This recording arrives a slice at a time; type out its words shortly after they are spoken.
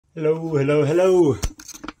Hello, hello, hello!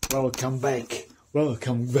 Welcome back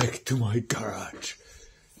to my garage.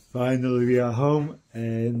 Finally we are home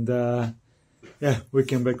and yeah, we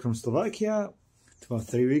came back from Slovakia about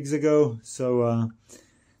 3 weeks ago, so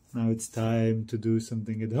now it's time to do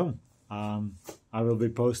something at home. I will be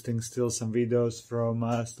posting still some videos from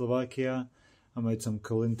Slovakia. I made some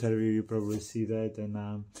cool interview, you probably see that,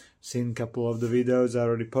 and seen a couple of the videos I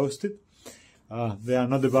already posted. They are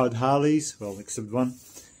not about Harleys, well, except one.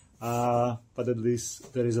 But at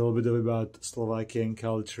least there is a little bit about Slovakian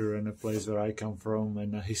culture and a place where I come from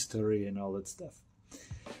and a history and all that stuff.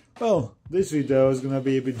 Well, this video is gonna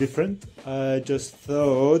be a bit different. I just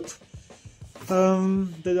thought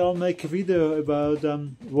that I'll make a video about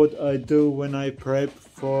what I do when I prep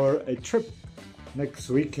for a trip.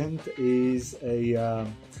 Next weekend is a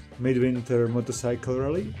midwinter motorcycle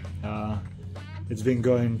rally. It's been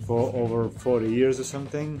going for over 40 years or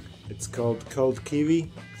something. It's called Cold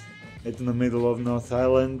Kiwi. It's in the middle of North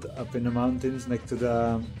Island, up in the mountains, next to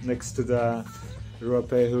the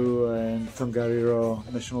Ruapehu and Tongariro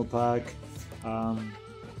National Park.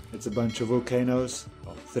 It's a bunch of volcanoes,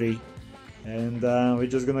 well, 3, and we're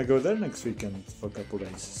just gonna go there next weekend for a couple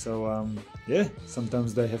days. So yeah,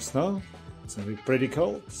 sometimes they have snow. It's gonna be pretty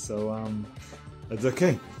cold, so that's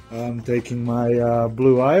okay. I'm taking my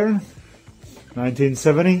blue iron,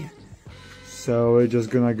 1970. So we're just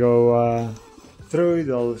gonna go through it.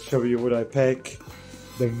 I'll show you what I pack.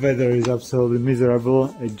 The weather is absolutely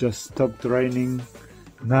miserable. It just stopped raining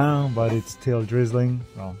now, but it's still drizzling.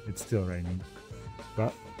 Well, it's still raining,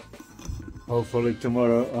 but hopefully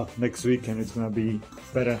tomorrow, next weekend, it's gonna be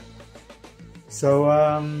better. So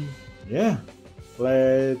yeah,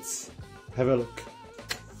 let's have a look.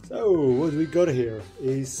 So what we got here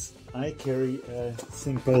is I carry a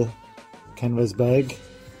simple canvas bag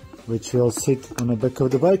which will sit on the back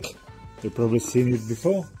of the bike. You've probably seen it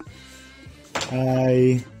before.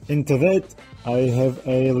 Into that I have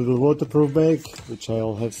a little waterproof bag, which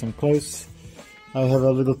I'll have some clothes. I have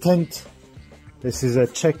a little tent. This is a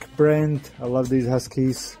Czech brand. I love these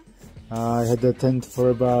Huskies. I had the tents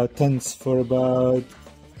for about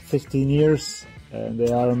 15 years, and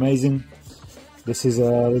they are amazing. This is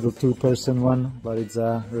a little 2-person one, but it's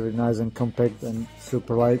really nice and compact and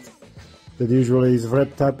super light. That usually is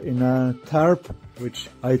wrapped up in a tarp, which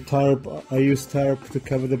I use tarp to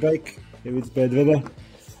cover the bike if it's bad weather,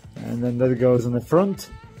 and then that goes on the front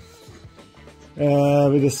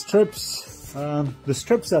with the straps. The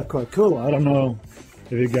straps are quite cool. I don't know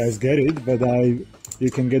if you guys get it, but you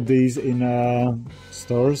can get these in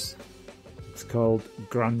stores. It's called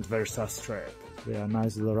Grand Versa strap. They are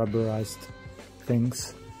nice little rubberized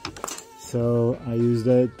things, so I use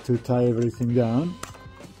that to tie everything down.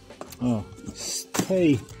 Oh,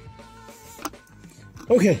 stay.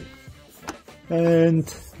 Okay, and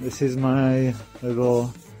this is my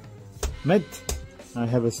little mat. I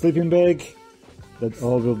have a sleeping bag that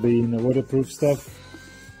all will be in the waterproof stuff.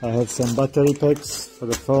 I have some battery packs for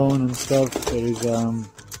the phone and stuff. There is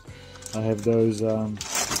I have those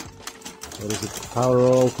what is it, power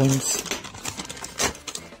roll things,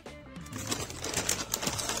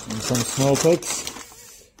 and some small packs.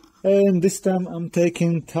 And this time I'm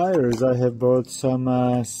taking tires. I have bought some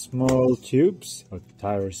small tubes, or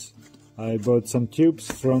tires. I bought some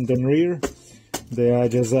tubes, front and rear. They are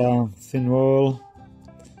just thin wall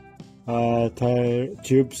tire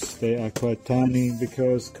tubes. They are quite tiny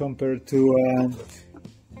because compared to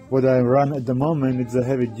what I run at the moment, it's a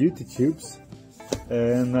heavy duty tubes.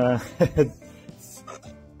 And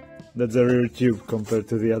that's a rear tube compared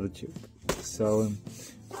to the other tube. So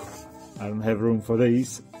I don't have room for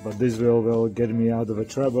these. But this will get me out of a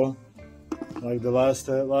trouble. Like the last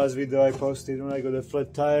video I posted when I got a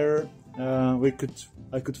flat tire,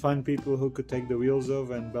 I could find people who could take the wheels off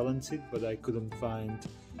and balance it, but I couldn't find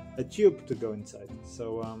a tube to go inside.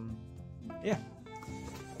 So yeah.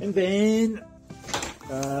 And then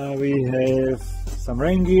we have some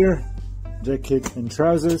rain gear, jacket and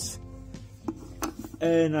trousers.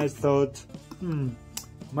 And I thought,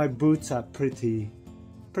 my boots are pretty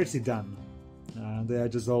done. They are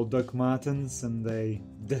just all Doc Martens, and they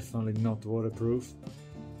definitely not waterproof.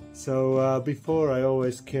 So before, I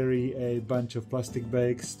always carry a bunch of plastic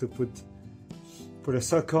bags to put a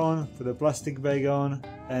sock on, put a plastic bag on,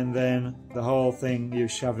 and then the whole thing you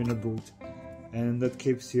shove in a boot, and that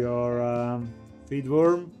keeps your feet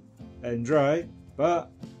warm and dry,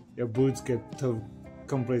 but your boots get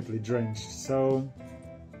completely drenched. So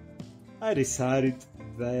I decided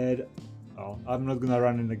that I'm not gonna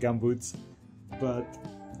run in the gumboots, but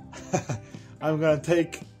I'm gonna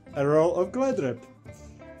take a roll of Glad Wrap.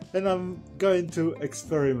 And I'm going to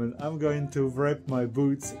experiment. I'm going to wrap my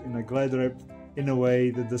boots in a glad wrap in a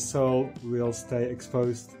way that the sole will stay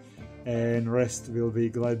exposed and rest will be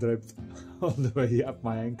glad wrapped all the way up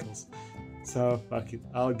my ankles. So fuck it,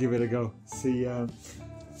 I'll give it a go. See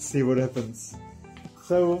what happens.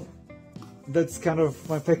 So that's kind of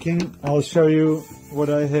my packing. I'll show you what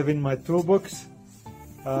I have in my toolbox.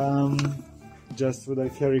 Just what I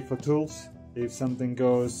carry for tools if something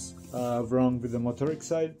goes wrong with the motoric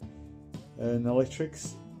side and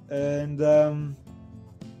electrics. And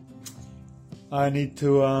I need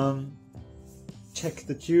to check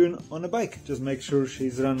the tune on the bike, just make sure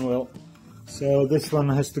she's run well. So this one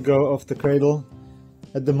has to go off the cradle.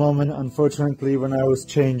 At the moment, unfortunately, when I was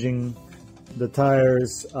changing the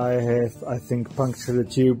tires, I think punctured the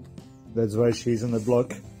tube. That's why she's on the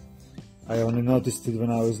block. I only noticed it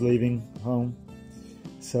when I was leaving home.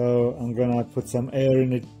 So I'm gonna put some air in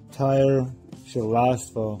the tire. She'll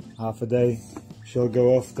last for half a day. She'll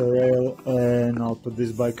go off the rail and I'll put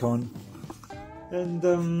this bike on. And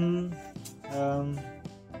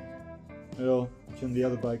we'll tune the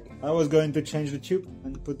other bike. I was going to change the tube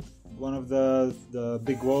and put one of the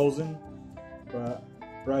big walls in, but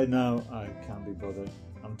right now I can't be bothered.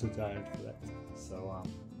 I'm too tired for that. So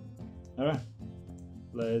alright,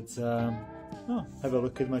 let's have a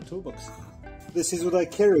look at my toolbox. This is what I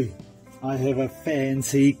carry. I have a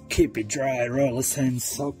fancy Keep It Dry roller sand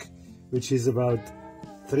sock, which is about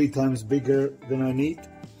 3 times bigger than I need.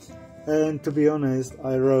 And to be honest,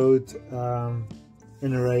 I rode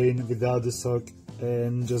in the rain without the sock,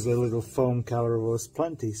 and just a little foam cover was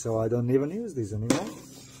plenty, so I don't even use this anymore.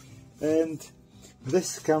 And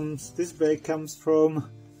this bag comes from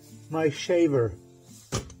my shaver.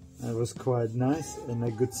 It was quite nice and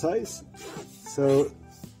a good size. So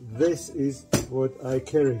this is what I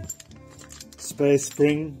carry. Spare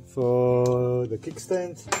spring for the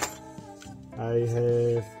kickstand. I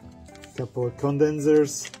have a couple of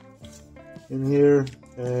condensers in here,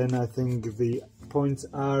 and I think the points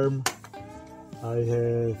arm. I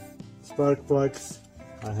have spark plugs.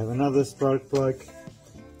 I have another spark plug.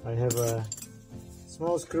 I have a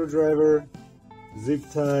small screwdriver, zip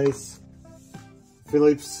ties,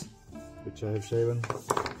 Phillips, which I have shaven,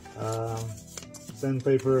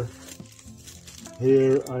 sandpaper.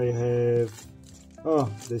 Here I have,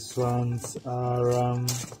 these ones are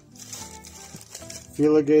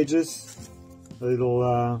feeler gauges, a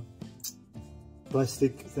little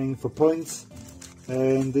plastic thing for points,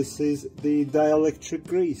 and this is the dielectric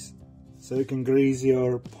grease, so you can grease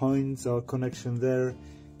your points or connection there.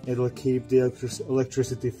 It'll keep the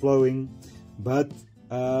electricity flowing, but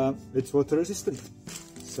it's water resistant.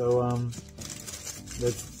 So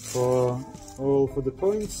that's all for the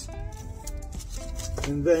points.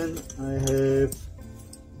 And then I have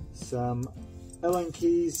some Allen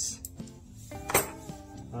keys.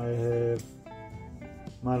 I have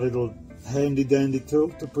my little handy dandy tool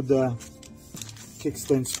to put the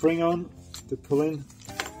kickstand spring on, to pull in.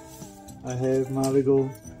 I have my little,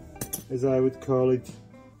 as I would call it,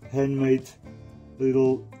 handmade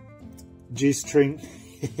little G-string,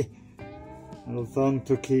 little thong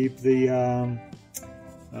to keep the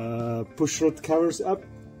push rod covers up.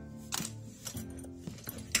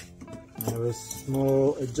 I have a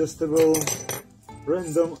small adjustable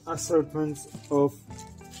random assortment of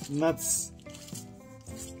nuts,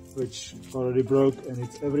 which already broke and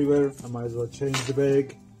it's everywhere. I might as well change the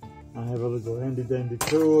bag. I have a little handy dandy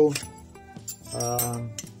tool,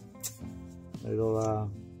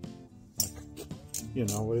 little you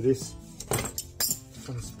know what it is,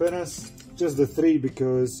 some spinners, just the 3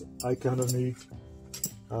 because I kind of need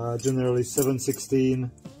generally 7/16,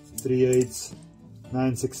 3/8,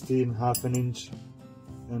 9/16, half an inch,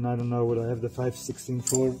 and I don't know what I have the 5/16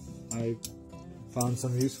 for. I found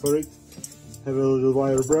some use for it. Have a little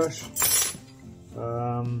wire brush.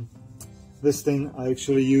 This thing I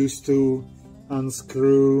actually use to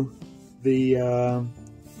unscrew the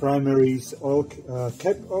primary's oil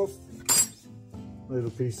cap off. A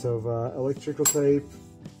little piece of electrical tape,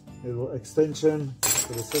 a little extension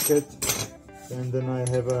for the socket, and then I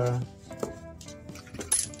have a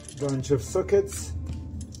bunch of sockets.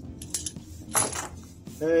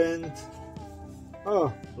 And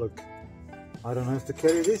oh, look, I don't have to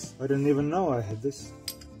carry this. I didn't even know I had this.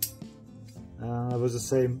 It was the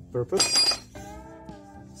same purpose,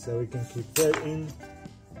 so we can keep that in.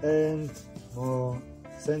 And more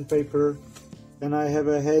sandpaper, and I have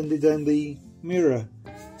a handy dandy mirror,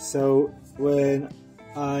 so when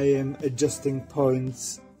I am adjusting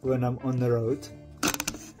points when I'm on the road,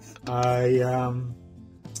 I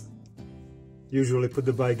usually put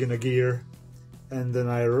the bike in a gear and then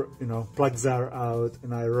plugs are out,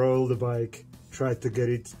 and I roll the bike, try to get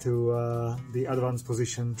it to the advanced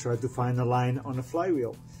position, try to find a line on a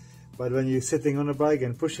flywheel. But when you're sitting on a bike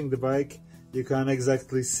and pushing the bike, you can't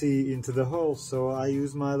exactly see into the hole, so I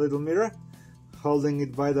use my little mirror, holding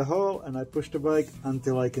it by the hole, and I push the bike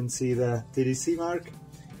until I can see the TDC mark,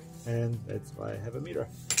 and that's why I have a mirror.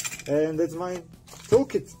 And that's my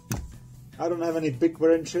toolkit. I don't have any big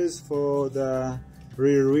wrenches for the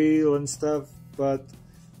rear wheel and stuff, but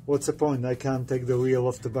what's the point? I can't take the wheel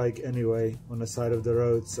off the bike anyway on the side of the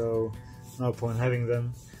road, so no point having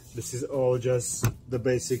them. This is all just the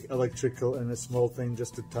basic electrical and a small thing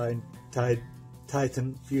just to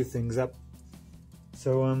tighten a few things up.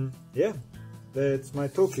 So yeah, that's my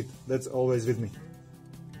toolkit. That's always with me.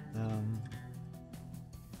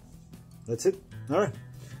 That's it. Alright,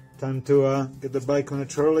 time to get the bike on a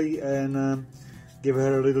trolley and give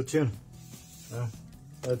her a little tune.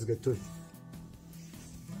 Let's get to it.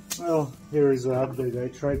 Well, here is an update. I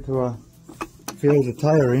tried to fill the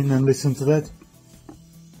tire in and listen to that.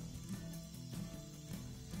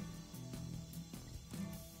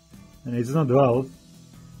 And it's not valve,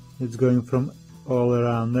 it's going from all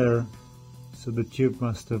around there, so the tube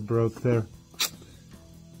must have broke there.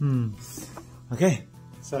 Okay,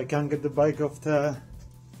 so I can't get the bike off the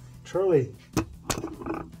trolley.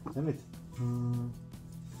 Damn it.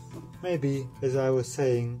 Maybe, as I was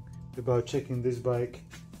saying about checking this bike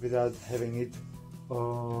without having it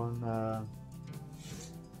on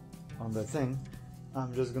the thing,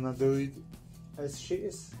 I'm just gonna do it as she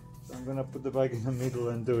is. So I'm gonna put the bike in the middle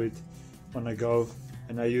and do it on a go,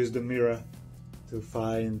 and I use the mirror to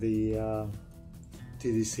find the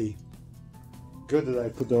TDC. Good that I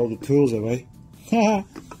put all the tools away. And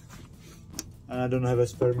I don't have a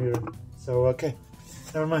spare mirror, so okay,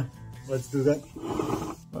 never mind, let's do that.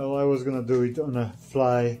 Well, I was gonna do it on a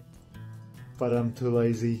fly, but I'm too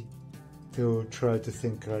lazy to try to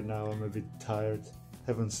think right now. I'm a bit tired,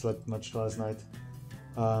 haven't slept much last night.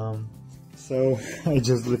 So I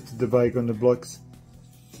just lifted the bike on the blocks,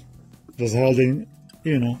 just holding,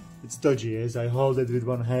 it's dodgy as I hold it with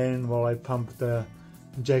one hand while I pump the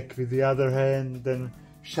jack with the other hand, then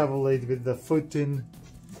shovel it with the foot in.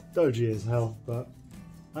 Dodgy as hell, but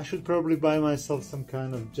I should probably buy myself some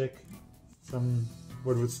kind of jack, some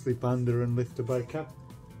what would slip under and lift the bike up.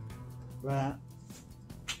 But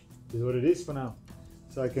this is what it is for now.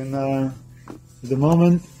 So I can, at the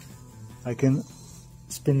moment, I can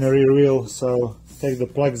spin the rear wheel, so take the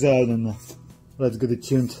plugs out and let's get it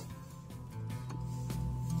tuned.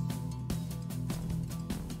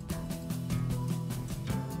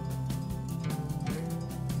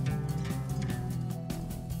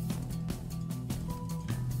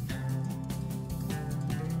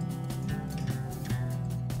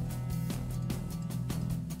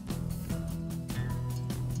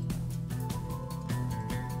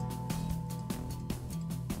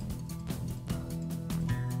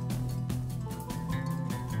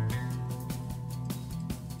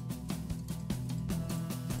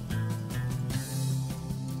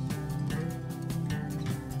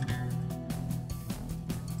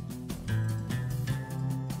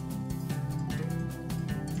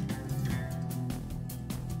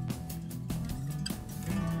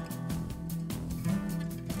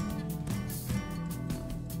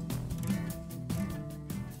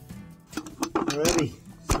 Ready,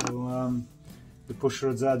 so the push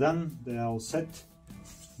rods are done, they are all set.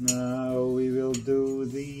 Now we will do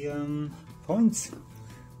the points.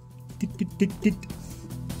 Tit, tit, tit, tit.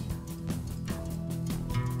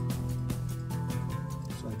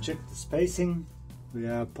 So I checked the spacing, we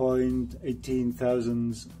are 0.18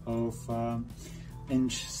 thousandths of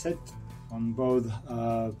inch set on both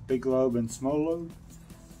big lobe and small lobe.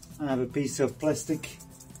 I have a piece of plastic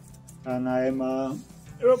and I am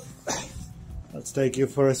let's take you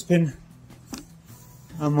for a spin.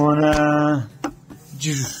 I'm on a...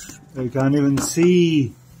 I can't even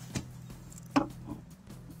see.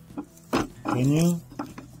 Can you?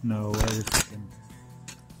 No, wait a second.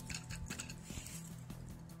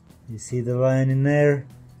 You see the line in there?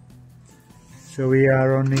 So we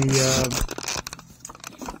are on the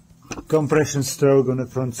compression stroke on the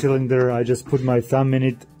front cylinder. I just put my thumb in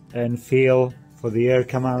it and feel for the air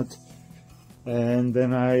come out. And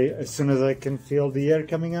then as soon as I can feel the air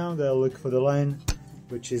coming out, I'll look for the line,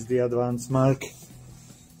 which is the advanced mark.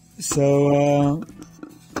 So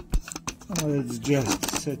let's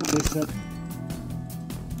just set this up.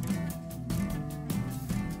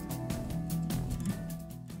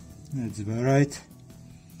 That's about right.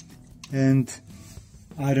 And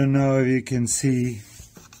I don't know if you can see.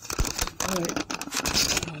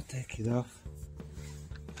 I'll take it off.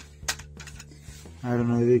 I don't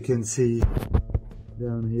know if you can see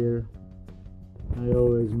down here. I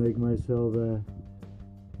always make myself a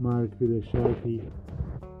mark with a Sharpie,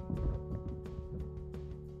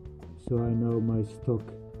 so I know my stock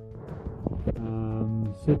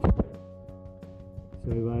sit.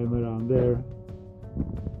 So if I'm around there,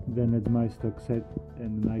 then it's my stock set,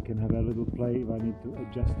 and then I can have a little play if I need to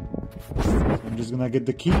adjust it. So I'm just gonna get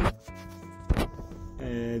the key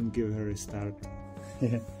and give her a start.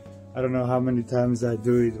 I don't know how many times I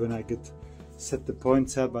do it when I get set the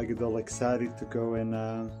points up. I get all excited to go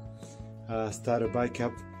and start a bike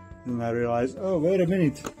up, and I realize, oh wait a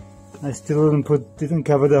minute, I still didn't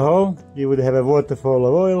cover the hole. You would have a waterfall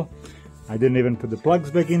of oil. I didn't even put the plugs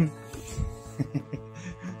back in.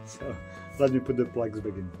 So let me put the plugs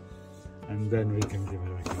back in, and then we can give it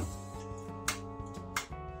a go.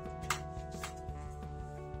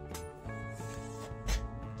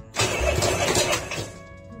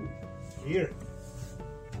 Here.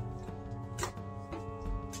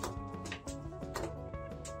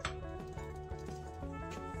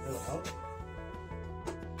 That'll help.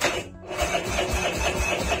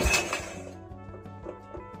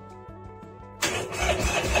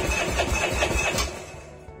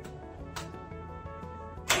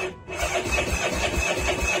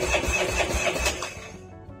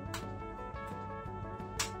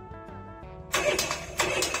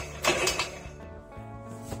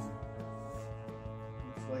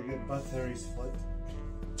 Like a battery's flat.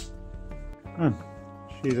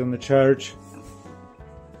 She's on the charge.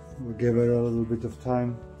 We'll give her a little bit of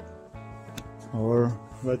time, or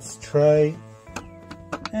let's try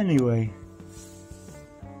anyway.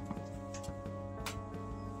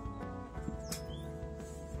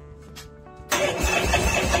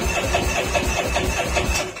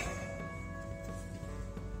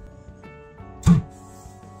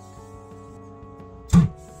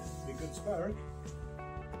 A good spark.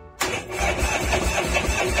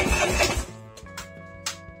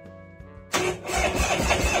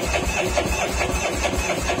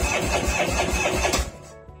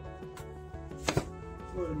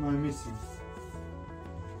 What am I missing?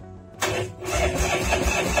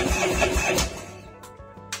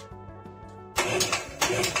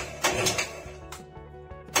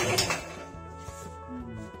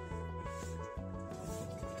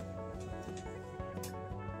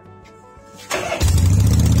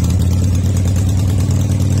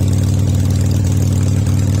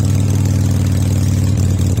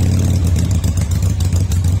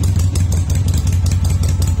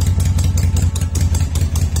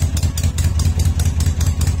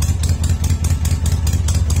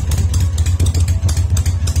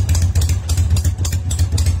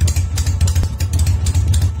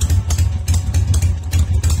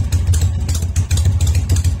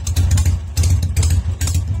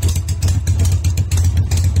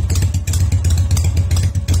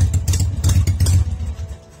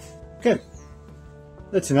 Okay,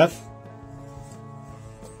 that's enough.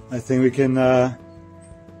 I think we can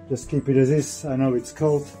just keep it as is. I know it's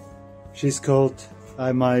cold. She's cold.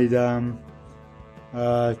 I might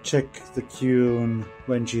check the tune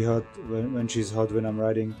when she's hot when I'm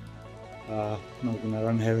riding. Not gonna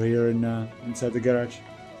run her here inside the garage.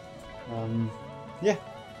 Yeah,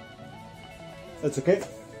 that's okay.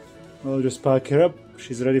 I'll just park her up.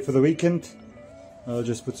 She's ready for the weekend. I'll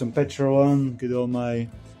just put some petrol on, get all my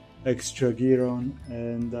extra gear on,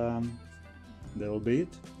 and that'll be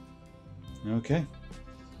it. Okay,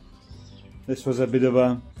 this was a bit of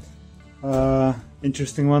a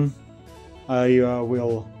interesting one. I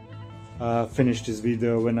will finish this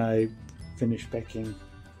video when I finish packing,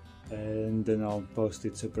 and then I'll post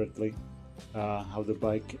it separately, how the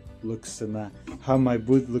bike looks and how my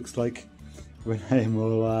boot looks like when I'm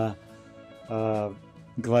all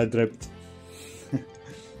glad wrapped.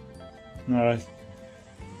 Alright.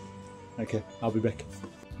 Okay, I'll be back.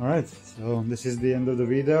 Alright, so this is the end of the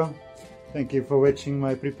video. Thank you for watching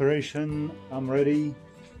my preparation. I'm ready.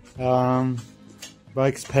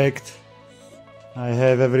 Bike's packed. I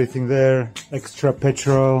have everything there. Extra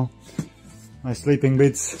petrol, my sleeping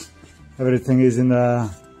bits. Everything is in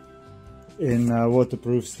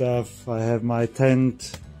waterproof stuff. I have my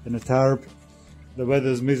tent and a tarp. The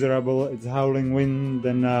weather's miserable. It's howling wind,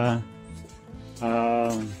 and I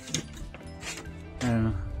don't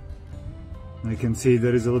know. I can see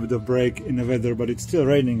there is a little bit of break in the weather, but it's still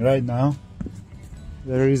raining right now.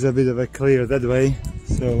 There is a bit of a clear that way,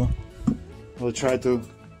 so I'll try to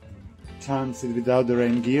chance it without the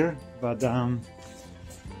rain gear. But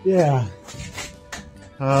yeah,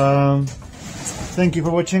 thank you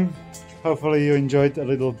for watching. Hopefully you enjoyed a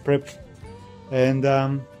little prep, and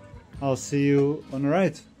I'll see you on the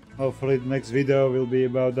ride. hopefully the next video will be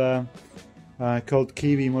about Cold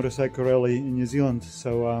Kiwi Motorcycle Rally in New Zealand,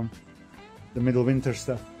 so the middle winter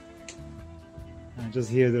stuff. I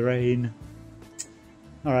just hear the rain.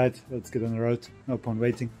 Alright, let's get on the road. No point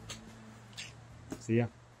waiting. See ya.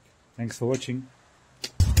 Thanks for watching.